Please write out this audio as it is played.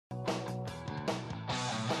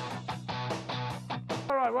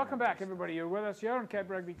right, welcome back, everybody. You're with us here on Cape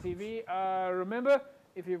Rugby TV. Remember,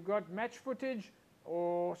 if you've got match footage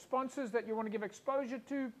or sponsors that you want to give exposure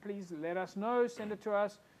to, please let us know. Send it to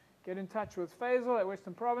us. Get in touch with Faisal at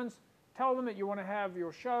Western Province. Tell them that you want to have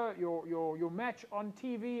your show, your match on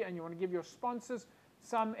TV, and you want to give your sponsors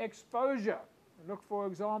some exposure. Look, for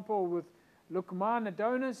example, with Lukman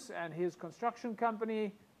Adonis and his construction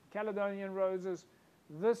company, Caledonian Roses,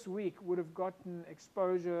 this week would have gotten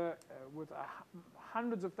exposure with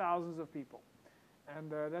hundreds of thousands of people.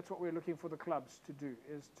 And that's what we're looking for the clubs to do,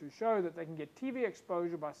 is to show that they can get TV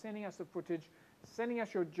exposure by sending us the footage, sending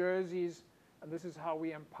us your jerseys, and this is how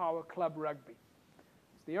we empower club rugby.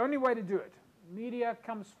 It's the only way to do it. Media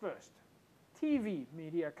comes first. TV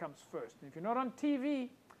media comes first. And if you're not on TV,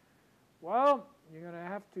 well, you're going to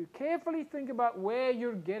have to carefully think about where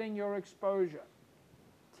you're getting your exposure.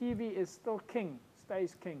 TV is still king,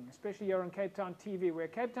 stays king, especially here on Cape Town TV, where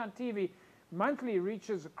Cape Town TV monthly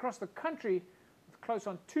reaches across the country with close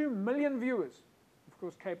on 2 million viewers. Of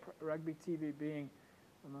course, Cape Rugby TV being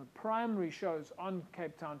one of the primary shows on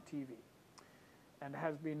Cape Town TV, and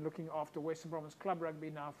has been looking after Western Province Club Rugby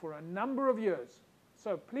now for a number of years.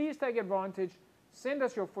 So please take advantage, send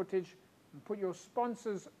us your footage, and put your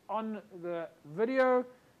sponsors on the video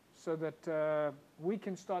so that we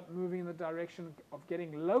can start moving in the direction of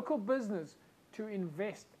getting local business to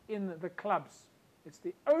invest in the clubs. It's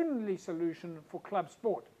the only solution for club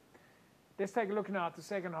sport. Let's take a look now at the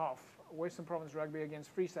second half. Western Province Rugby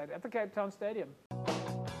against Free State at the Cape Town Stadium.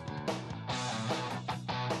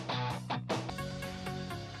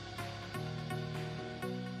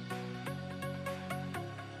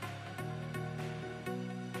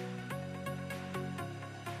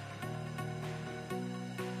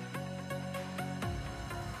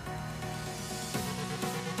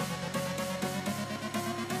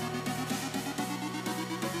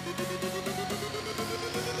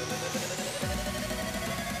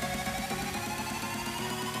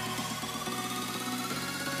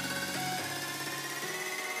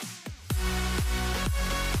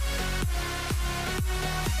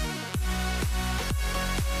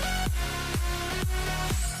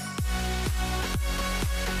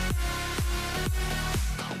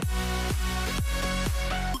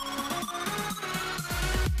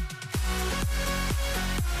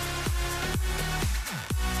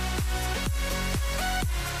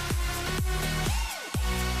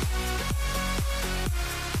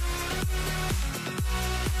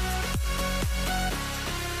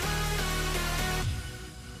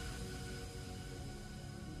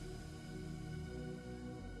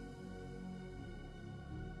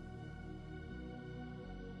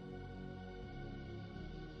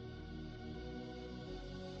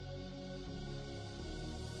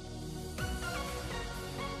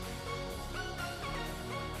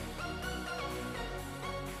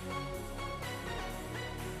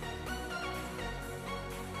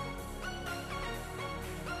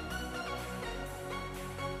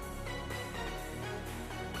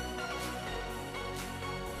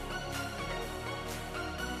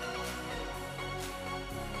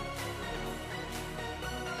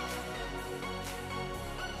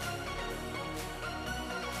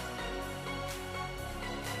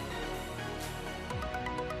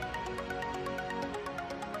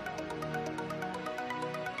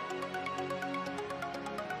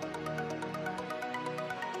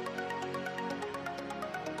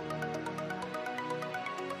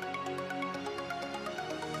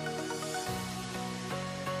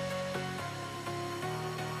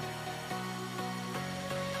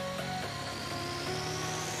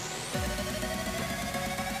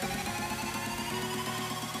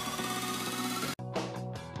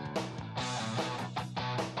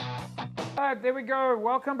 There we go.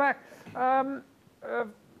 Welcome back.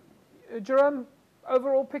 Jerome,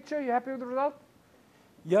 overall picture, you happy with the result?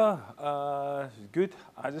 Yeah, good.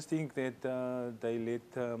 I just think that they let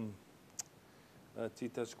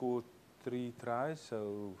Cheetah score 3 tries,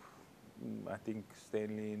 so I think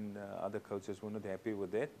Stanley and other coaches were not happy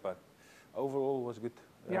with that, but overall was good.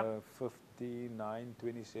 Yep.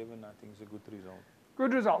 59-27, I think is a good result.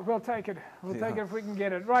 Good result. We'll take it. We'll take it if we can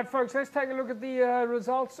get it. Right, folks, let's take a look at the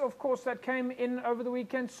results, of course, that came in over the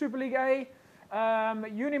weekend. Super League A,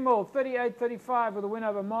 Unimil 38-35 with a win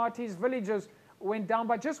over Marties. Villagers went down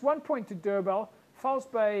by just 1 point to Durbell. False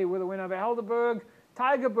Bay with a win over Helderberg.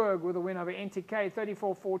 Tigerberg with a win over NTK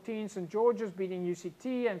 34-14. St. George's beating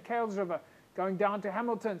UCT, and Kales River going down to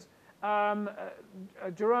Hamilton's.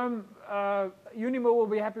 Jerome, Unimil will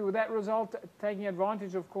be happy with that result, taking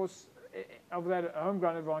advantage, of course, of that home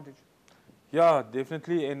ground advantage. Yeah,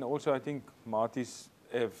 definitely. And also I think Marty's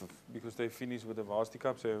because they finished with the Varsity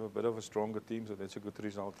Cup, so they have a bit of a stronger team, so that's a good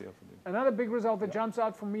result here for them. Another big result that jumps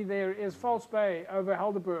out for me there is False Bay over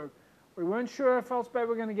Helderberg. We weren't sure if False Bay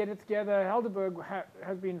were going to get it together. Helderberg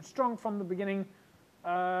has been strong from the beginning.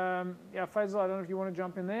 Yeah, Faisal, I don't know if you want to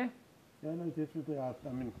jump in there. Yeah, no, definitely. I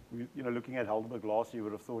mean, looking at Helderberg last year, you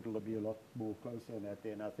would have thought it'll be a lot more closer than that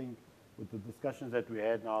there. And I think with the discussions that we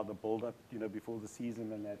had now, the build-up, before the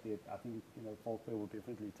season and that, I think, False Bay will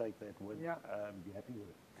definitely take that win. Yeah. Be happy with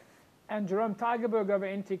it. And Jerome Tigerberg over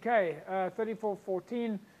NTK,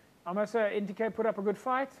 34-14. I must say NTK put up a good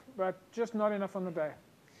fight, but just not enough on the day.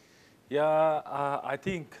 Yeah, I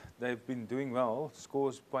think they've been doing well.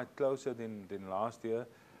 Scores quite closer than last year,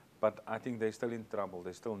 but I think they're still in trouble.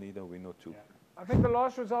 They still need a win or two. Yeah. I think the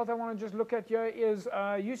last result I want to just look at here is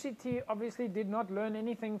UCT obviously did not learn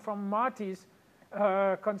anything from Marty's,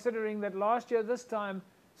 considering that last year, this time,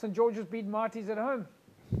 St. George's beat Marty's at home.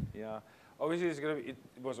 Yeah, obviously it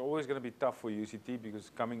was always going to be tough for UCT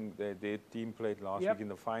because their team played last week in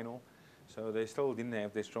the final, so they still didn't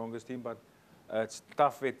have their strongest team, but it's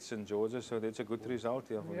tough at St. George's, so that's a good result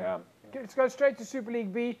here for them. Let's go straight to Super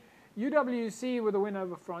League B. UWC with a win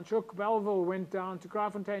over Franschhoek. Belleville went down to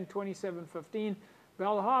Kraaifontein 27-15.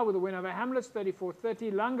 Belhar with a win over Hamlets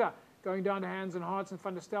 34-30. Langa going down to Hands and Hearts, and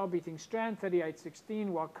Van der Stel beating Strand 38-16,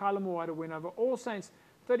 while Kylemore had a win over All Saints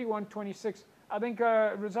 31-26. I think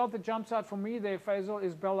a result that jumps out for me there, Faisal,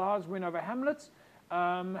 is Belhar's win over Hamlets.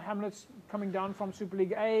 Hamlets coming down from Super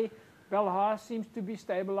League A. Belhar seems to be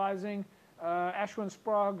stabilizing. Ashwin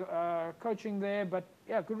Sprague coaching there, but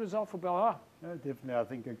yeah, good result for Belhar. No, definitely. I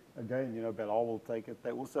think, again, Belhar will take it.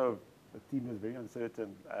 They also, the team is very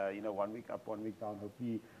uncertain, 1 week up, 1 week down.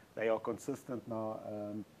 Hopefully they are consistent now.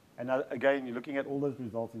 And again, you're looking at all those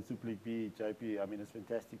results in Super League B, JP. I mean, it's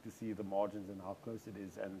fantastic to see the margins and how close it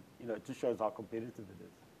is. And, it just shows how competitive it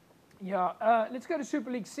is. Yeah, let's go to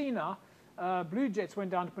Super League C now. Blue Jets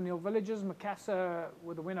went down to Peniel Villages. Macassar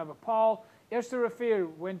with a win over Paarl. Eerste Rivier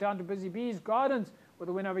went down to Busy Bees. Gardens with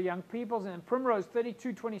a win over Young Peoples. And Primrose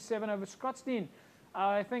 32-27 over Scottsdene.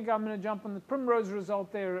 I think I'm going to jump on the Primrose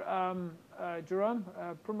result there, Jerome.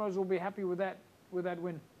 Primrose will be happy with that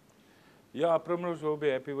win. Yeah, Primrose will be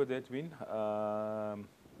happy with that win.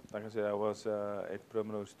 Like I said, I was at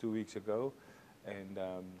Primrose 2 weeks ago, and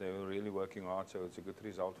they were really working hard, so it's a good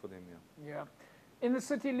result for them. Yeah. In the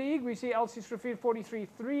City League, we see LC Srafir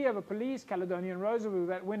 43-3 over Police, Caledonian Rosa with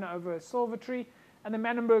that win over Silvertree, and the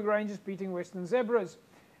Manenberg Rangers beating Western Zebras.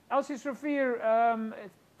 LC Srafir,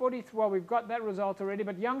 well, we've got that result already,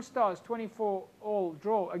 but Young Stars 24-all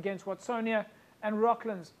draw against Watsonia, and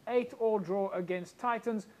Rocklands 8-all draw against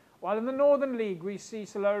Titans. While in the Northern League, we see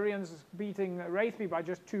Silurians beating Wraithby by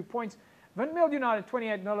just 2 points. Windmill United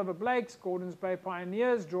 28-0 over Blakes, Gordons Bay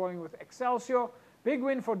Pioneers drawing with Excelsior. Big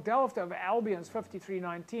win for Delft over Albions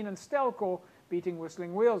 53-19, and Stelkor beating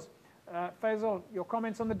Whistling Wheels. Faisal, your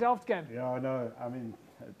comments on the Delft game? Yeah, I know. I mean,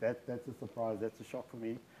 that's a surprise. That's a shock for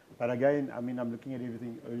me. But again, I mean, I'm looking at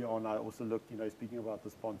everything early on. I also looked, speaking about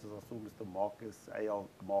the sponsors, I saw Mr. Marcus, AL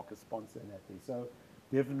Marcus sponsor and that thing. So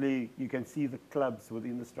definitely you can see the clubs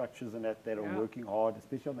within the structures and that are working hard,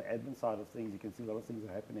 especially on the admin side of things. You can see a lot of things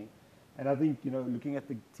are happening. And I think, looking at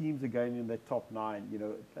the teams again in that top 9,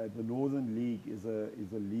 the Northern League is a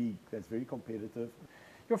league that's very competitive.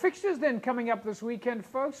 Your fixtures then coming up this weekend,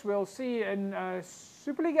 folks. We'll see in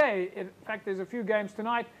Super League A. In fact, there's a few games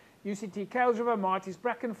tonight. UCT Kuilsriver, Marty's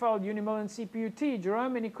Brackenfell, Unimil and CPUT.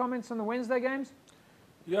 Jerome, any comments on the Wednesday games?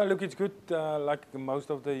 Yeah, look, it's good. Like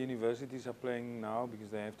most of the universities are playing now because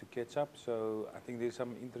they have to catch up. So I think there's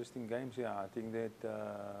some interesting games. Yeah, I think that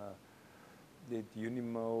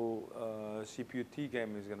Unimo CPUT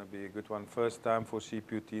game is going to be a good one. First time for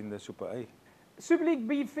CPUT in the Super A. Super League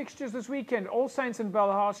B fixtures this weekend. All Saints and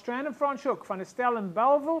Belhar, Strand and Franschhoek, Van der Stel and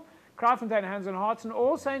Belleville, Kraaifontein, Hands and Hearts, and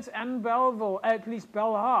All Saints and Belleville, at least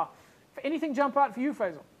Belhar. Anything jump out for you,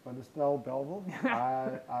 Faisal? Van der Stel, Belleville.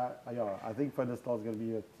 I think Van der Stel is going to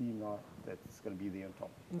be a team now that's going to be there on top.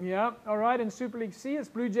 Yeah, all right. In Super League C, it's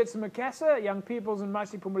Blue Jets and Macassar, Young Peoples and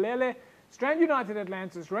Masi Pumulele, Strand United,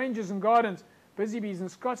 Atlantis, Rangers and Gardens, Busy Bees and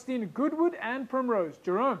Scottsdene, Goodwood and Primrose.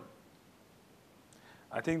 Jerome?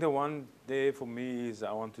 I think the one there for me is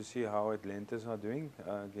I want to see how Atlantis are doing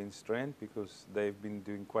against Strand, because they've been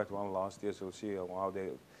doing quite well last year, so we'll see how they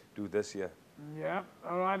do this year. Yeah,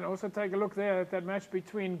 all right. And also take a look there at that match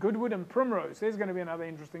between Goodwood and Primrose. There's going to be another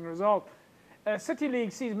interesting result. City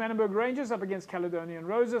League sees Manenberg Rangers up against Caledonian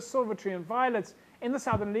Rosa, Silvertree and Violets. In the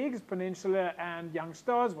Southern Leagues, Peninsula and Young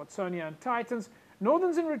Stars, Watsonia and Titans.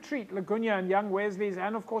 Northerns in retreat, Lagunya and Young Wesleys.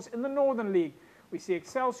 And, of course, in the Northern League, we see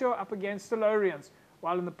Excelsior up against Silurians.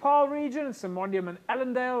 While in the Paarl region, Simondium and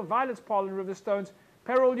Allendale, Violets, Paarl and Riverstones,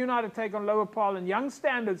 Peril United take on Lower Paarl, and Young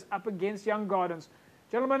Standards up against Young Gardens.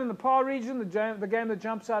 Gentlemen, in the Paarl region, the game that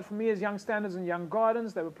jumps out for me is Young Standards and Young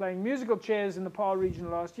Gardens. They were playing musical chairs in the Paarl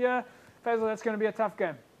region last year. Faisal, that's going to be a tough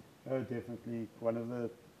game. Oh, definitely one of the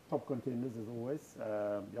top contenders as always.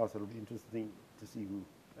 Yeah, so it'll be interesting to see who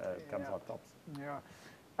comes out tops.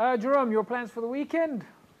 Yeah. Jerome, your plans for the weekend?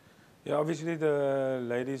 Yeah, obviously the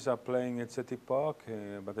ladies are playing at City Park,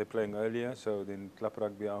 but they're playing earlier, so then club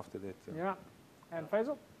rugby after that. Yeah. And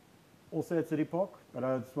Faisal? Also at City Park, but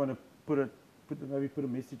I just want to maybe put a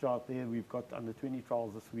message out there. We've got under 20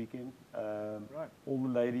 trials this weekend. Right. All the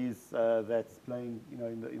ladies that's playing,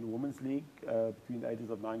 in the women's league between the ages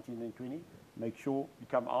of 19 and 20, make sure you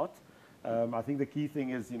come out. I think the key thing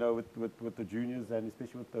is, with the juniors and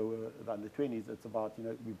especially with the under 20s, it's about,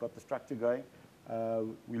 we've got the structure going.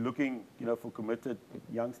 We're looking, for committed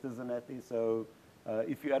youngsters and that there. So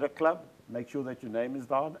if you're at a club, make sure that your name is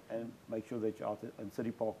down and make sure that you're out in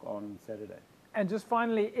City Park on Saturday. And just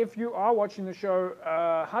finally, if you are watching the show,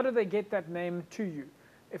 how do they get that name to you?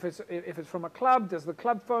 If it's from a club, does the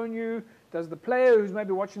club phone you? Does the player who's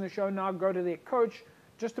maybe watching the show now go to their coach?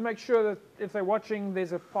 Just to make sure that if they're watching,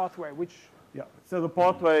 there's a pathway, Yeah, so the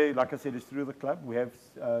pathway, like I said, is through the club. We have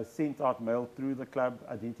sent out mail through the club,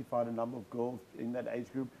 identified a number of girls in that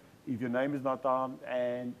age group. If your name is not down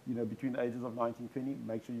and, between the ages of 19 and 20,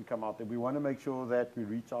 make sure you come out there. We want to make sure that we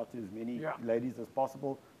reach out to as many ladies as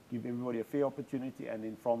possible, give everybody a fair opportunity, and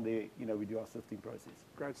then from there, we do our sifting process.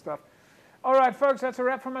 Great stuff. All right, folks, that's a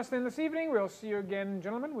wrap from us then this evening. We'll see you again,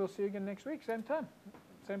 gentlemen. We'll see you again next week, same time,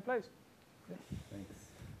 same place. Thanks.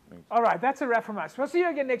 All right, that's a wrap from us. We'll see you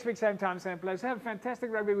again next week, same time, same place. Have a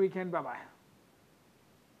fantastic rugby weekend. Bye-bye.